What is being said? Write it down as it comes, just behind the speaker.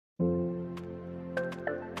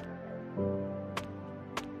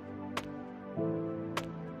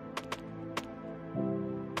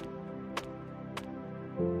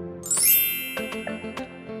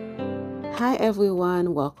Hi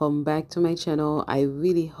everyone, welcome back to my channel. I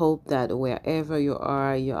really hope that wherever you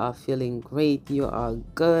are feeling great, you are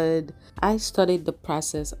good. I started the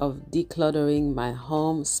process of decluttering my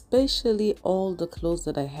home, especially all the clothes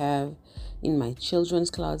that I have in my children's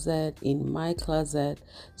closet, in my closet.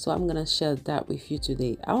 So I'm gonna share that with you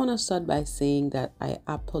today. I want to start by saying that I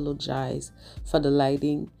apologize for the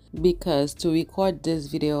lighting, because to record this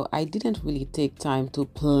video I didn't really take time to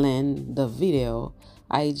plan the video.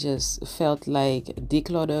 I just felt like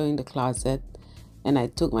decluttering the closet and I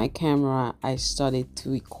took my camera. I started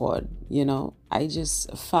to record. I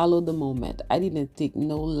just followed the moment. I didn't take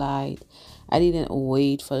no light. I didn't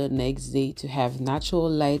wait for the next day to have natural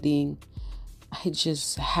lighting. I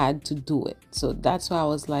just had to do it. So that's why I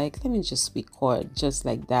was like, let me just record just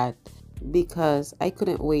like that, because I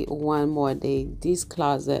couldn't wait one more day. This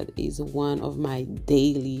closet is one of my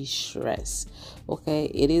daily stress. Okay,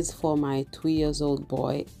 it is for my 2 years old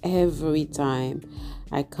boy. Every time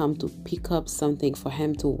I come to pick up something for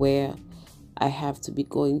him to wear, I have to be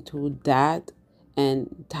going through that,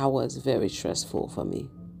 and that was very stressful for me.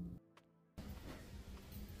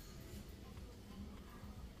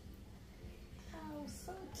 Oh,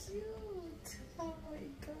 so cute. Oh my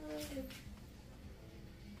God.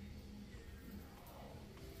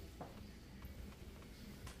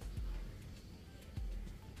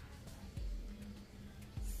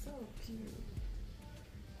 So cute.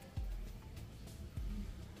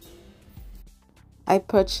 I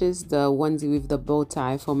purchased the onesie with the bow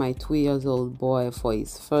tie for my 2 years old boy for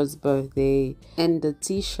his first birthday, and the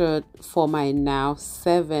t-shirt for my now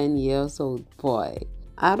 7 years old boy.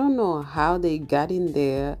 I don't know how they got in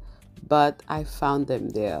there, but I found them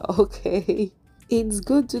there. Okay. It's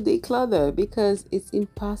good to declutter because it's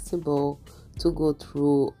impossible to go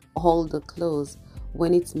through all the clothes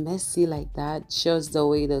when it's messy like that, just the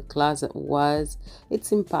way the closet was.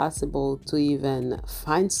 It's impossible to even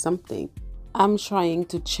find something. I'm trying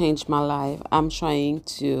to change my life. I'm trying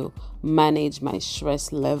to manage my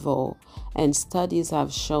stress level. And studies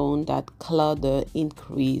have shown that clutter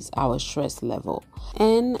increase our stress level.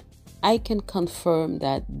 And I can confirm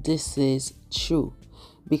that this is true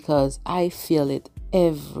because I feel it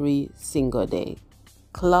every single day.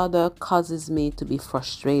 Clutter causes me to be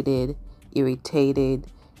frustrated, irritated.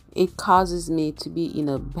 It causes me to be in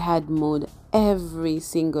a bad mood every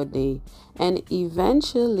single day, and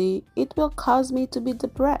eventually it will cause me to be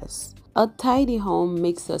depressed. A tidy home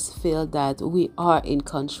makes us feel that we are in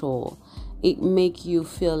control. It makes you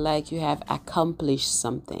feel like you have accomplished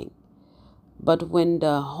something. But when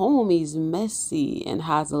the home is messy and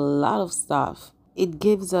has a lot of stuff, it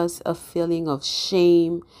gives us a feeling of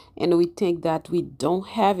shame, and we think that we don't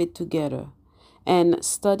have it together. And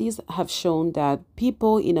studies have shown that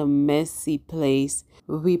people in a messy place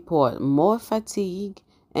report more fatigue,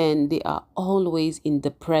 and they are always in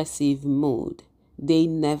depressive mood. They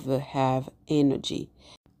never have energy.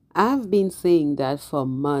 I've been saying that for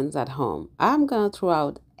months at home. I'm gonna throw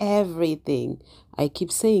out everything. I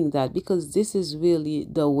keep saying that because this is really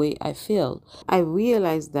the way I feel. I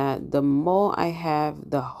realize that the more I have,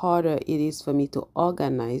 the harder it is for me to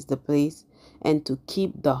organize the place and to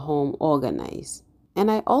keep the home organized.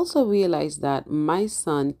 And I also realize that my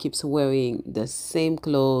son keeps wearing the same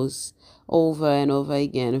clothes over and over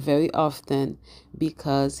again very often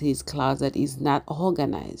because his closet is not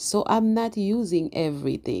organized. So I'm not using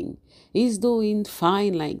everything. He's doing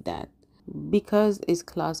fine like that. Because his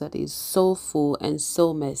closet is so full and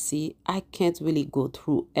so messy, I can't really go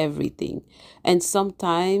through everything. And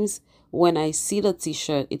sometimes when I see the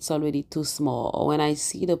t-shirt, it's already too small. Or when I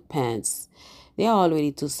see the pants, they are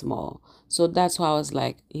already too small. So that's why I was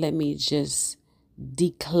like, let me just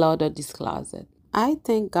declutter this closet. I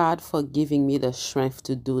thank God for giving me the strength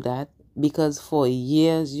to do that, because for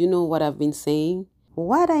years, you know what I've been saying?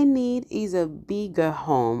 What I need is a bigger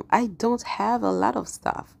home. I don't have a lot of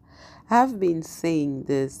stuff. I've been saying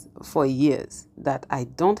this for years that I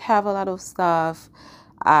don't have a lot of stuff.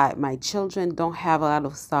 My children don't have a lot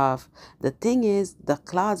of stuff. The thing is, the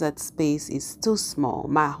closet space is too small.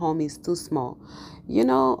 My home is too small.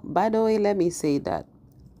 By the way, let me say that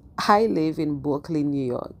I live in Brooklyn, New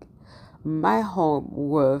York. My home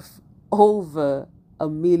worth over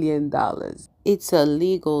 $1 million. It's a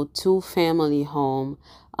legal two-family home.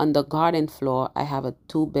 On the garden floor, I have a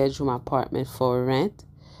two-bedroom apartment for rent,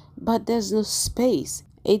 but there's no space.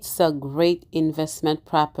 It's a great investment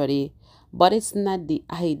property, but it's not the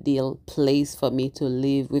ideal place for me to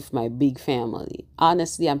live with my big family.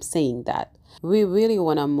 Honestly, I'm saying that. We really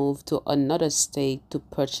want to move to another state to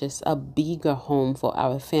purchase a bigger home for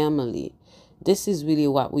our family. This is really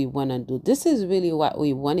what we want to do. This is really what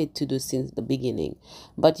we wanted to do since the beginning.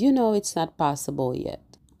 But it's not possible yet.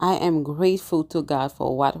 I am grateful to God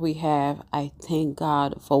for what we have. I thank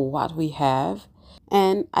God for what we have.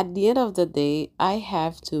 And at the end of the day, I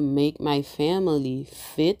have to make my family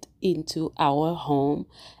fit into our home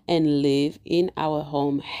and live in our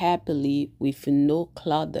home happily with no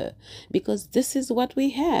clutter, because this is what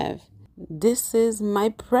we have. This is my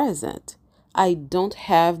present. I don't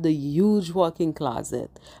have the huge walk-in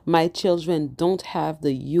closet. My children don't have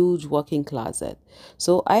the huge walk-in closet.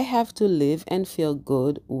 So I have to live and feel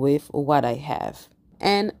good with what I have.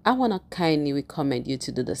 And I want to kindly recommend you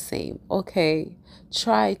to do the same, okay?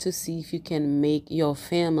 Try to see if you can make your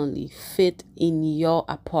family fit in your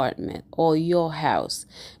apartment or your house,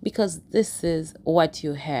 because this is what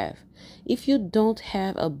you have. If you don't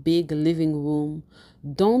have a big living room,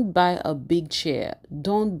 don't buy a big chair.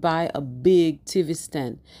 Don't buy a big TV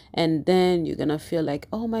stand. And then you're going to feel like,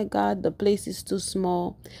 oh my God, the place is too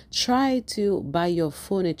small. Try to buy your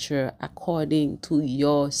furniture according to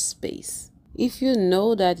your space. If you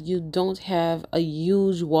know that you don't have a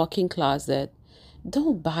huge walk-in closet,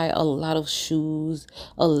 don't buy a lot of shoes,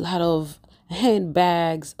 a lot of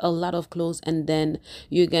handbags, a lot of clothes, and then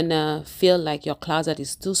you're gonna feel like your closet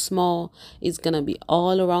is too small. It's gonna be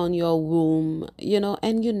all around your room,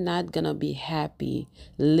 and you're not gonna be happy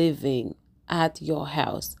living at your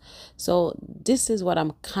house. So this is what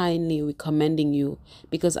I'm kindly recommending you,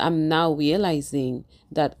 because I'm now realizing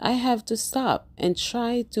that I have to stop and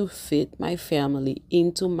try to fit my family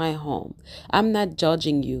into my home. I'm not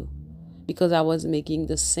judging you, because I was making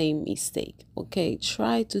the same mistake. Okay,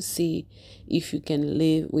 try to see if you can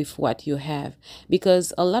live with what you have,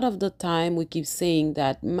 because a lot of the time we keep saying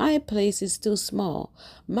that my place is too small.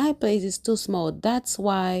 My place is too small. That's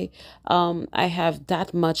why I have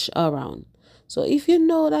that much around. So if you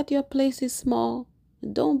know that your place is small,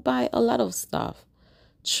 don't buy a lot of stuff.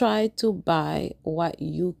 Try to buy what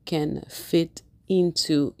you can fit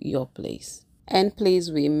into your place. And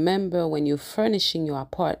please remember, when you're furnishing your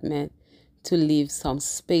apartment, to leave some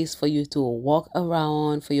space for you to walk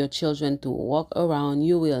around, for your children to walk around.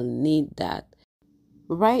 You will need that.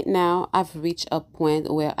 Right now, I've reached a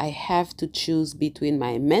point where I have to choose between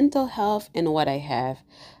my mental health and what I have.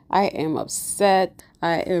 I am upset.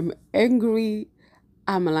 I am angry.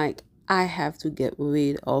 I'm like, I have to get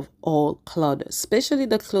rid of all clutter, especially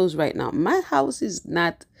the clothes right now. My house is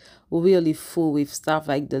not really full with stuff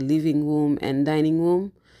like the living room and dining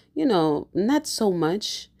room. Not so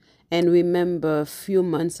much. And remember, a few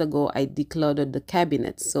months ago, I decluttered the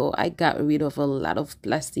cabinet. So I got rid of a lot of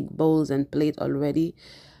plastic bowls and plate already.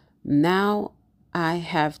 Now I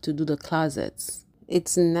have to do the closets.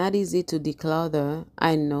 It's not easy to declutter.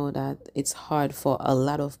 I know that it's hard for a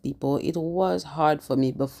lot of people. It was hard for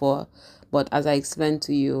me before. But as I explained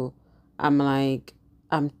to you, I'm like,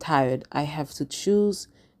 I'm tired. I have to choose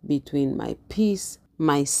between my peace,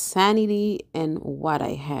 my sanity, and what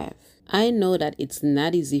I have. I know that it's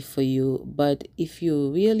not easy for you, but if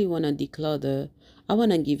you really want to declutter, I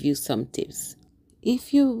want to give you some tips.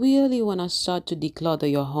 If you really want to start to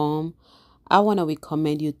declutter your home, I want to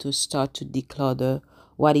recommend you to start to declutter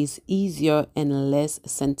what is easier and less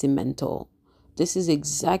sentimental. This is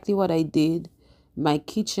exactly what I did. My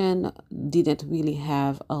kitchen didn't really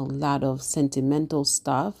have a lot of sentimental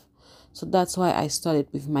stuff, so that's why I started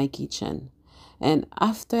with my kitchen. And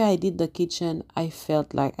after I did the kitchen, I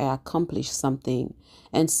felt like I accomplished something.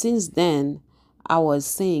 And since then, I was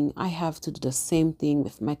saying I have to do the same thing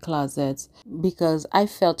with my closets, because I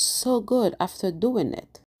felt so good after doing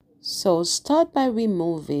it. So start by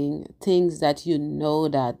removing things that you know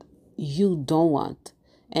that you don't want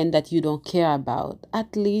and that you don't care about.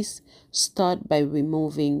 At least start by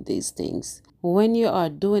removing these things. When you are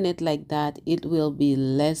doing it like that, it will be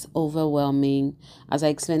less overwhelming. As I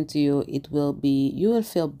explained to you, you will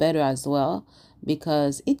feel better as well,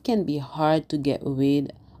 because it can be hard to get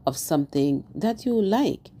rid of something that you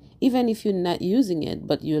like, even if you're not using it,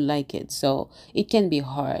 but you like it. So it can be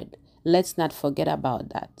hard. Let's not forget about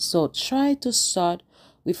that. So try to start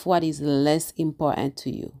with what is less important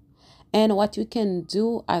to you. And what you can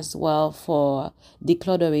do as well for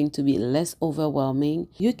decluttering to be less overwhelming,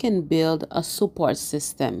 you can build a support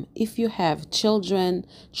system. If you have children,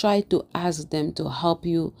 try to ask them to help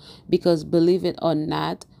you, because believe it or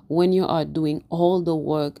not, when you are doing all the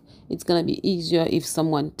work, it's going to be easier if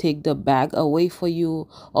someone take the bag away for you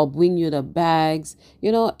or bring you the bags.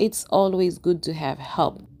 It's always good to have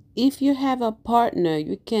help. If you have a partner,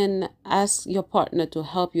 you can ask your partner to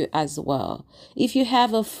help you as well. If you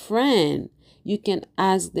have a friend, you can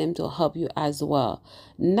ask them to help you as well.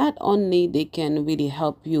 Not only they can really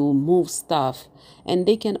help you move stuff, and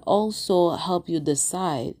they can also help you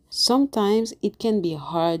decide. Sometimes it can be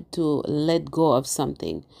hard to let go of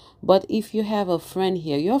something, but if you have a friend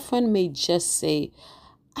here, your friend may just say,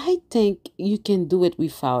 I think you can do it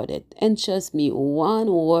without it. And trust me, one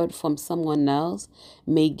word from someone else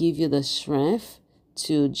may give you the strength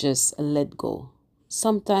to just let go.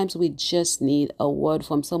 Sometimes we just need a word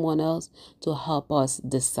from someone else to help us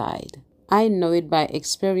decide. I know it by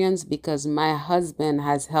experience because my husband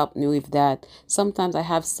has helped me with that. Sometimes I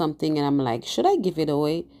have something and I'm like, should I give it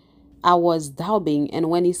away? I was doubting, and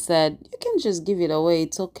when he said, you can just give it away,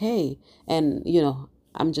 it's okay. And,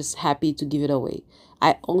 I'm just happy to give it away.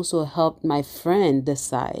 I also helped my friend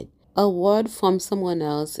decide. A word from someone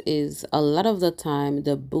else is a lot of the time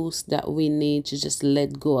the boost that we need to just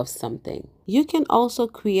let go of something. You can also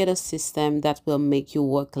create a system that will make you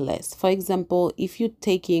work less. For example, if you're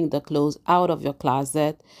taking the clothes out of your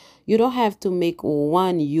closet, you don't have to make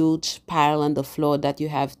one huge pile on the floor that you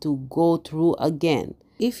have to go through again.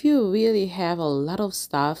 If you really have a lot of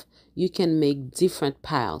stuff, you can make different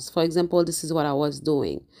piles. For example, this is what I was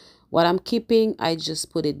doing. What I'm keeping, I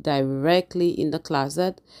just put it directly in the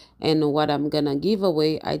closet. And what I'm gonna give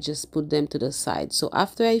away, I just put them to the side. So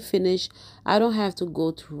after I finish, I don't have to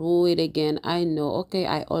go through it again. I know, okay,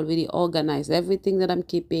 I already organized everything that I'm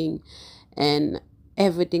keeping, and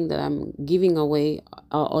everything that I'm giving away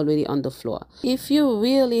are already on the floor. If you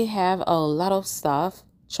really have a lot of stuff,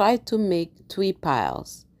 try to make 3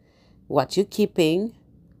 piles. What you're keeping,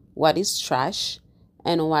 what is trash,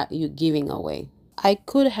 and what you're giving away. I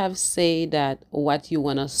could have said that what you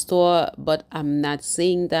want to store, but I'm not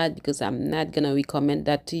saying that because I'm not going to recommend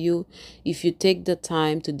that to you. If you take the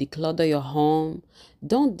time to declutter your home,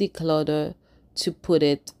 don't declutter to put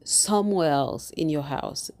it somewhere else in your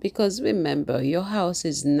house, because remember, your house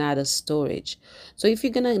is not a storage. So if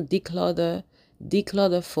you're going to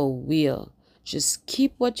declutter for real. Just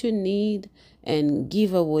keep what you need and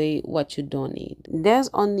give away what you don't need. There's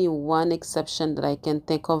only one exception that I can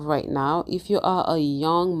think of right now. If you are a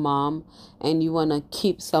young mom and you want to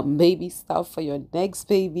keep some baby stuff for your next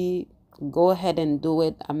baby, go ahead and do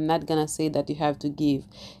it. I'm not gonna say that you have to give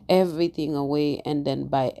everything away and then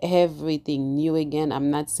buy everything new again.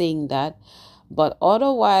 I'm not saying that. But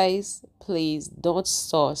otherwise, please don't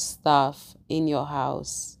store stuff in your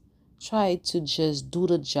house. Try to just do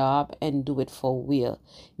the job and do it for real.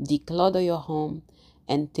 Declutter your home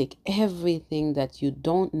and take everything that you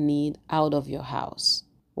don't need out of your house.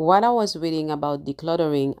 While I was reading about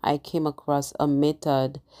decluttering, I came across a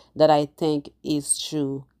method that I think is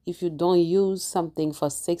true. If you don't use something for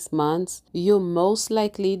 6 months, you most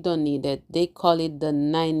likely don't need it. They call it the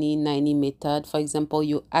 90-90 method. For example,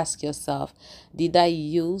 you ask yourself, did I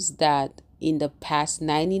use that in the past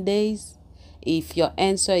 90 days? If your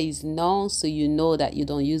answer is no, so you know that you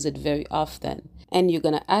don't use it very often. And you're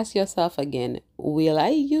going to ask yourself again, will I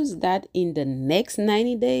use that in the next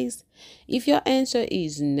 90 days? If your answer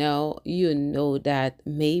is no, you know that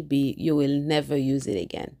maybe you will never use it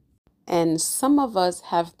again. And some of us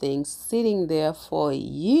have things sitting there for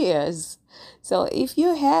years. So if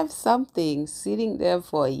you have something sitting there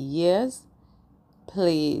for years,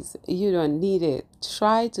 please, you don't need it.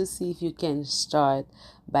 Try to see if you can start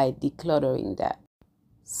by decluttering that.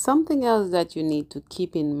 Something else that you need to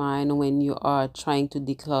keep in mind when you are trying to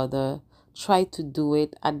declutter, try to do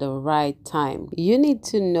it at the right time. You need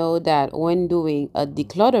to know that when doing a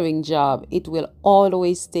decluttering job, it will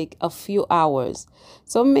always take a few hours.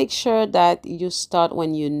 So make sure that you start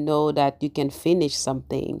when you know that you can finish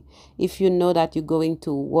something. If you know that you're going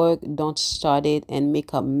to work, don't start it and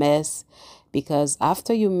make a mess, because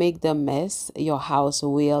after you make the mess, your house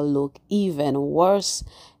will look even worse.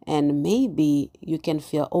 And maybe you can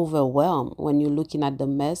feel overwhelmed when you're looking at the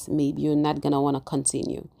mess. Maybe you're not going to want to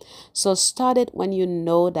continue. So start it when you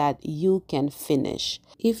know that you can finish.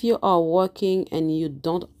 If you are working and you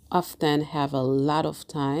don't often have a lot of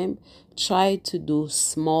time, try to do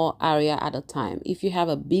small area at a time. If you have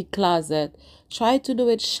a big closet, try to do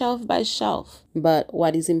it shelf by shelf. But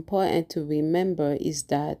what is important to remember is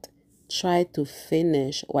that try to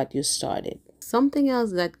finish what you started. Something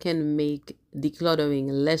else that can make decluttering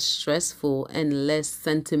less stressful and less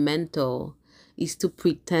sentimental is to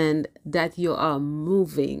pretend that you are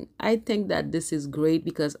moving. I think that this is great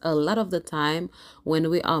because a lot of the time when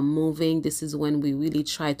we are moving, this is when we really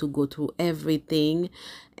try to go through everything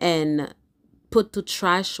and put to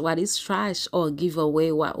trash what is trash or give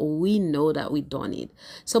away what we know that we don't need.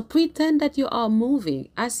 So pretend that you are moving.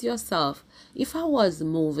 Ask yourself, if I was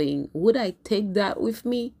moving, would I take that with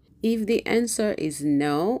me? If the answer is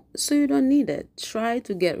no, so you don't need it. Try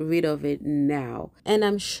to get rid of it now. And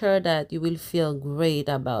I'm sure that you will feel great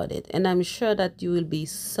about it. And I'm sure that you will be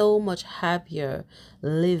so much happier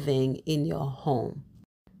living in your home.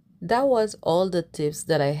 That was all the tips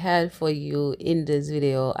that I had for you in this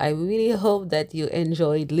video. I really hope that you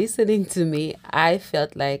enjoyed listening to me. I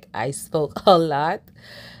felt like I spoke a lot,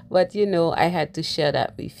 but I had to share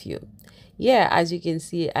that with you. Yeah, as you can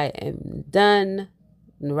see, I am done.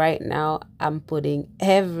 Right now, I'm putting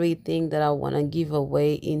everything that I want to give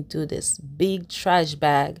away into this big trash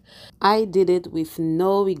bag. I did it with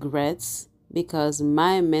no regrets because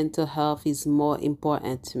my mental health is more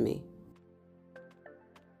important to me.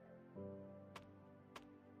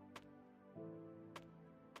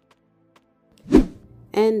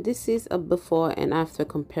 And this is a before and after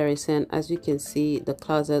comparison. As you can see, the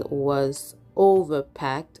closet was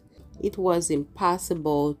overpacked. It was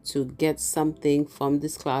impossible to get something from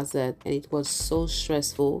this closet, and it was so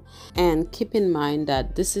stressful. And keep in mind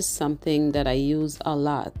that this is something that I use a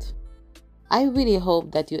lot. I really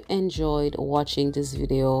hope that you enjoyed watching this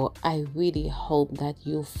video. I really hope that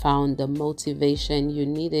you found the motivation you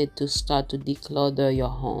needed to start to declutter your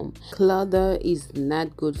home. Clutter is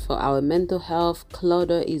not good for our mental health.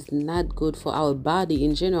 Clutter is not good for our body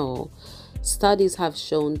in general. Studies have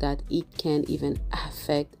shown that it can even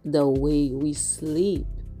affect the way we sleep.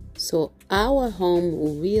 So our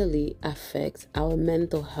home really affects our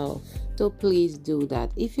mental health. So please do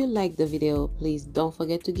that. If you like the video, please don't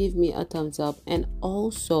forget to give me a thumbs up, and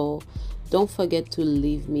also don't forget to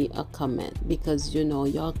leave me a comment, because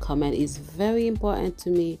your comment is very important to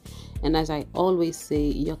me, and as I always say,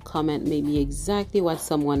 your comment may be exactly what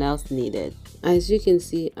someone else needed. As you can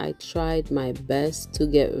see, I tried my best to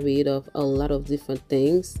get rid of a lot of different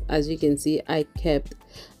things. As you can see, I kept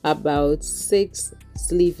about 6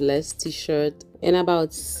 sleeveless t-shirt and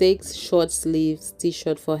about 6 short sleeves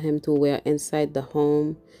t-shirt for him to wear inside the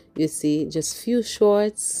home. You see, just few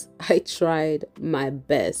shorts. I tried my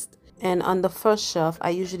best. And on the first shelf, I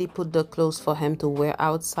usually put the clothes for him to wear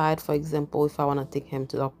outside. For example, if I want to take him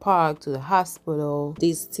to the park, to the hospital,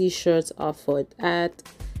 these t-shirts are for that.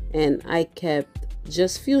 And I kept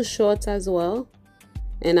just few shorts as well,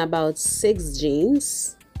 and about 6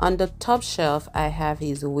 jeans. On the top shelf, I have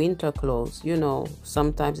his winter clothes.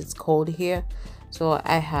 Sometimes it's cold here, so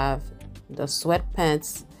I have the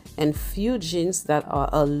sweatpants and few jeans that are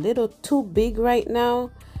a little too big right now.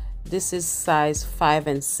 This is size 5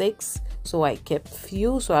 and 6, so I kept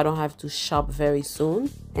few so I don't have to shop very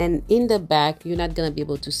soon. And in the back, you're not gonna be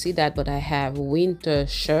able to see that, but I have winter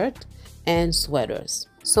shirt and sweaters.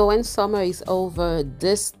 So when summer is over,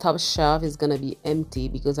 this top shelf is gonna be empty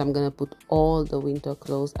because I'm gonna put all the winter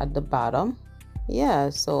clothes at the bottom.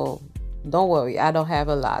 Yeah, so don't worry, I don't have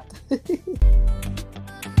a lot.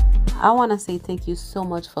 I want to say thank you so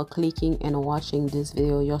much for clicking and watching this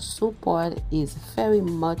video. Your support is very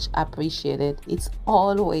much appreciated. It's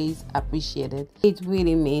always appreciated. It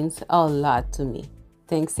really means a lot to me.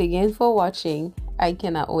 Thanks again for watching. I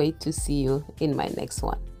cannot wait to see you in my next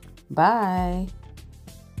one. Bye.